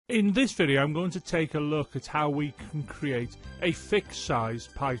In this video I'm going to take a look at how we can create a fixed size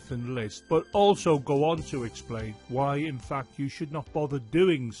Python list, but also go on to explain why in fact you should not bother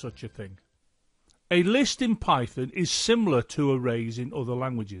doing such a thing. A list in Python is similar to arrays in other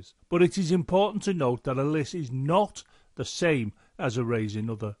languages, but it is important to note that a list is not the same as arrays in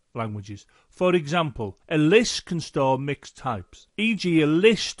other languages. For example, a list can store mixed types, e.g. a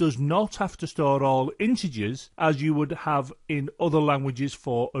list does not have to store all integers as you would have in other languages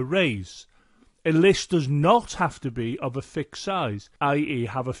for arrays. A list does not have to be of a fixed size, i.e.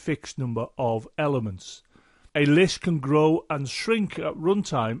 have a fixed number of elements. A list can grow and shrink at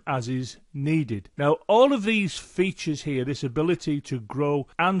runtime as is needed. Now, all of these features here, this ability to grow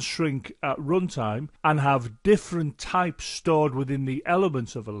and shrink at runtime and have different types stored within the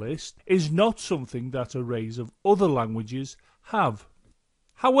elements of a list, is not something that arrays of other languages have.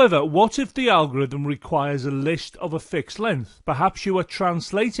 However, what if the algorithm requires a list of a fixed length? Perhaps you are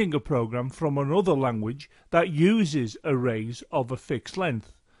translating a program from another language that uses arrays of a fixed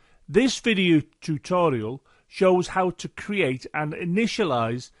length. This video tutorial shows how to create and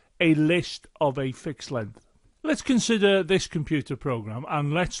initialize a list of a fixed length. Let's consider this computer program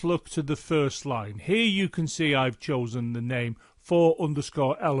and let's look to the first line. Here you can see I've chosen the name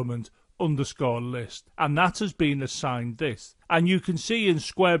for_element_list, and that has been assigned this. And you can see in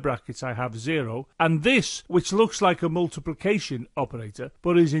square brackets I have 0, and this, which looks like a multiplication operator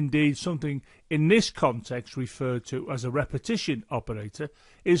but is indeed something in this context referred to as a repetition operator,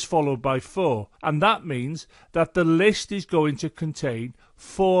 is followed by 4, and that means that the list is going to contain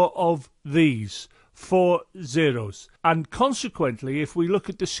 4 of these, 4 zeros, and consequently if we look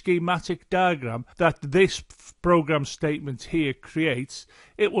at the schematic diagram that this program statement here creates,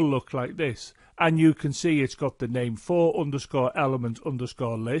 it will look like this. And you can see it's got the name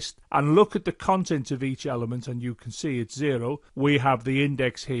for_element_list, and look at the content of each element and you can see it's 0. We have the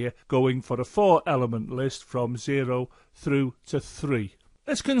index here going for a 4-element list from 0 through to 3.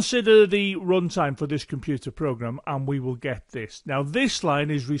 Let's consider the runtime for this computer program and we will get this. Now this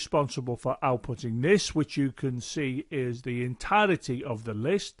line is responsible for outputting this, which you can see is the entirety of the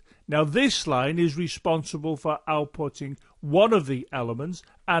list. Now this line is responsible for outputting one of the elements,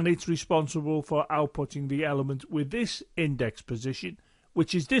 and it's responsible for outputting the element with this index position,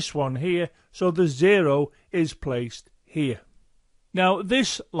 which is this one here, so the 0 is placed here. Now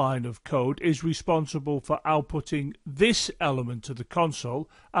this line of code is responsible for outputting this element to the console,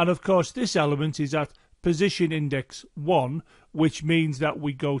 and of course this element is at position index 1, which means that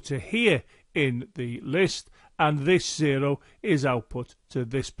we go to here in the list, and this 0 is output to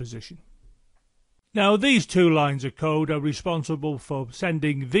this position. Now these two lines of code are responsible for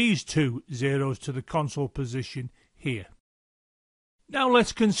sending these two zeros to the console position here. Now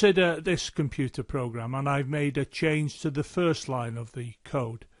let's consider this computer program, and I've made a change to the first line of the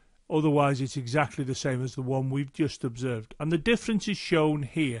code. Otherwise it's exactly the same as the one we've just observed, and the difference is shown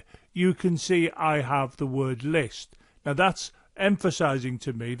here. You can see I have the word list. Now that's emphasizing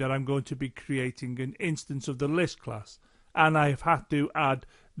to me that I'm going to be creating an instance of the list class, and I've had to add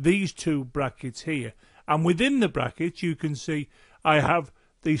these two brackets here, and within the brackets you can see I have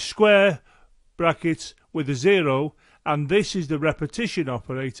the square brackets with a 0, and this is the repetition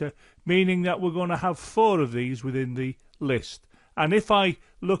operator, meaning that we're going to have 4 of these within the list. And if I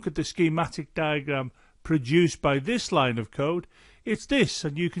look at the schematic diagram produced by this line of code, it's this,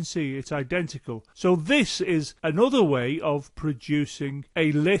 and you can see it's identical. So this is another way of producing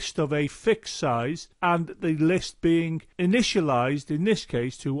a list of a fixed size, and the list being initialized in this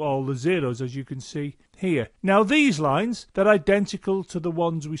case to all the zeros, as you can see here. Now these lines, they're identical to the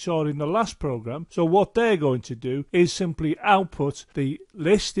ones we saw in the last program, so what they're going to do is simply output the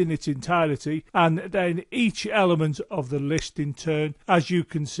list in its entirety and then each element of the list in turn, as you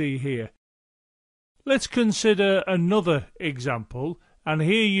can see here. Let's consider another example, and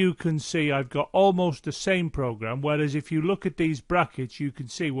here you can see I've got almost the same program, whereas if you look at these brackets you can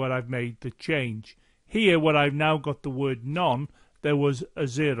see where I've made the change. Here where I've now got the word none, there was a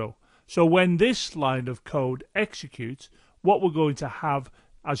 0. So when this line of code executes, what we're going to have,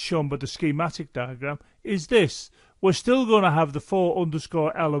 as shown by the schematic diagram, is this. We're still going to have the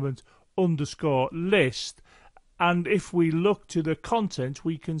for_element_list, and if we look to the content,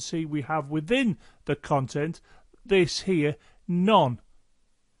 we can see we have within the content this here, none.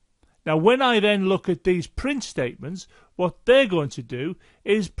 Now when I then look at these print statements, what they're going to do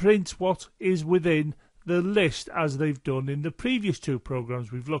is print what is within the list, as they've done in the previous two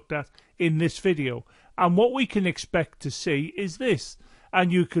programs we've looked at in this video. And what we can expect to see is this,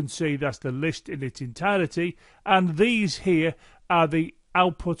 and you can see that's the list in its entirety, and these here are the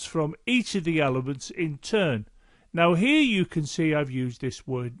outputs from each of the elements in turn. Now here you can see I've used this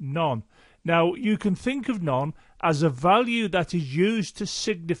word none. Now you can think of none as a value that is used to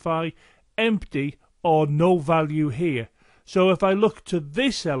signify empty or no value here. So if I look to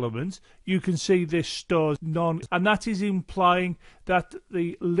this element, you can see this stores none, and that is implying that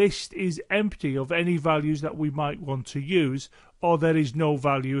the list is empty of any values that we might want to use, or there is no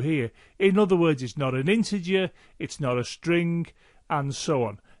value here. In other words, it's not an integer, it's not a string, and so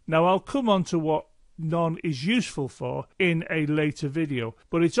on. Now I'll come on to what none is useful for in a later video,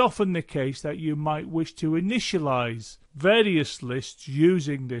 but it's often the case that you might wish to initialize various lists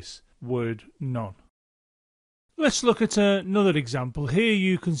using this word none. Let's look at another example. Here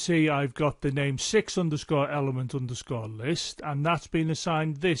you can see I've got the name 6_element_list, and that's been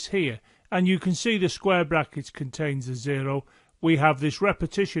assigned this here. And you can see the square brackets contains a 0. We have this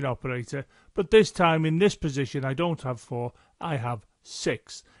repetition operator, but this time in this position I don't have 4, I have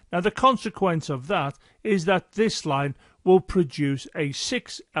 6. Now the consequence of that is that this line will produce a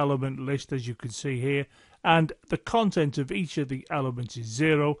 6-element list, as you can see here, and the content of each of the elements is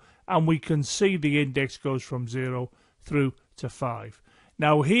 0, and we can see the index goes from 0 through to 5.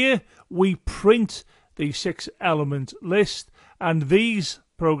 Now here we print the 6-element list, and these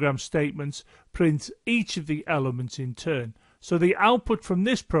program statements print each of the elements in turn. So the output from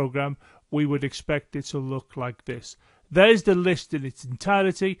this program, we would expect it to look like this. There's the list in its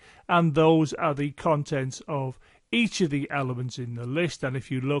entirety, and those are the contents of each of the elements in the list, and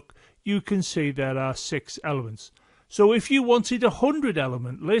if you look, you can see there are 6 elements. So if you wanted a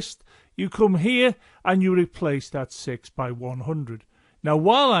 100-element list, you come here and you replace that 6 by 100. Now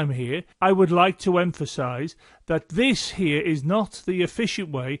while I'm here, I would like to emphasize that this here is not the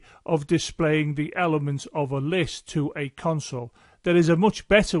efficient way of displaying the elements of a list to a console. There is a much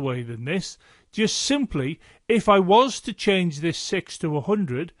better way than this. Just simply, if I was to change this 6 to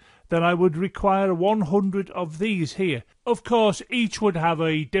 100, then I would require 100 of these here. Of course, each would have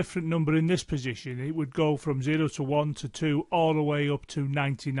a different number in this position. It would go from 0 to 1 to 2 all the way up to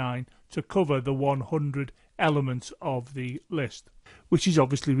 99 to cover the 100 elements of the list, which is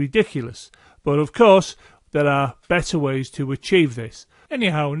obviously ridiculous. But of course, there are better ways to achieve this.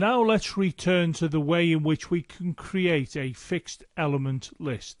 Anyhow, now let's return to the way in which we can create a fixed element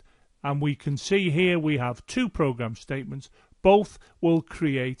list. And we can see here we have 2 program statements. Both will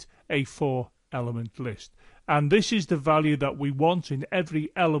create a 4-element list. And this is the value that we want in every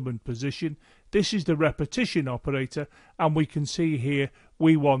element position. This is the repetition operator, and we can see here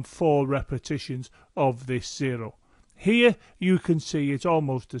we want 4 repetitions of this 0. Here you can see it's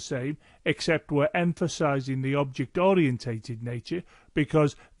almost the same, except we're emphasizing the object-orientated nature,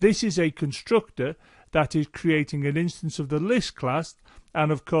 because this is a constructor that is creating an instance of the list class,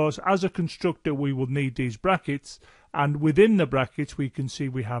 and of course as a constructor we will need these brackets, and within the brackets we can see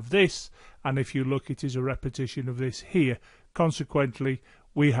we have this, and if you look it is a repetition of this here. Consequently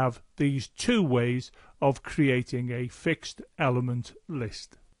we have these 2 ways of creating a fixed element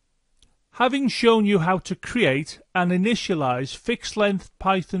list. Having shown you how to create and initialize fixed length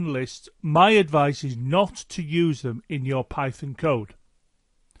Python lists, my advice is not to use them in your Python code.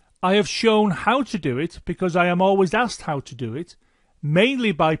 I have shown how to do it because I am always asked how to do it,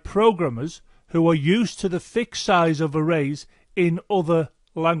 mainly by programmers who are used to the fixed size of arrays in other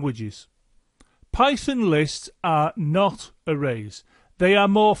languages. Python lists are not arrays. They are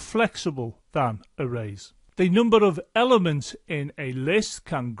more flexible than arrays. The number of elements in a list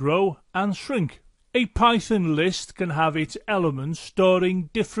can grow and shrink. A Python list can have its elements storing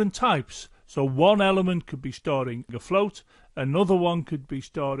different types. So one element could be storing a float, another one could be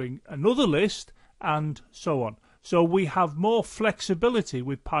storing another list, and so on. So we have more flexibility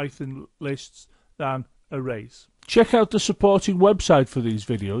with Python lists than arrays. Check out the supporting website for these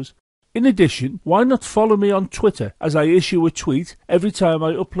videos. In addition, why not follow me on Twitter, as I issue a tweet every time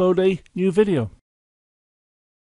I upload a new video.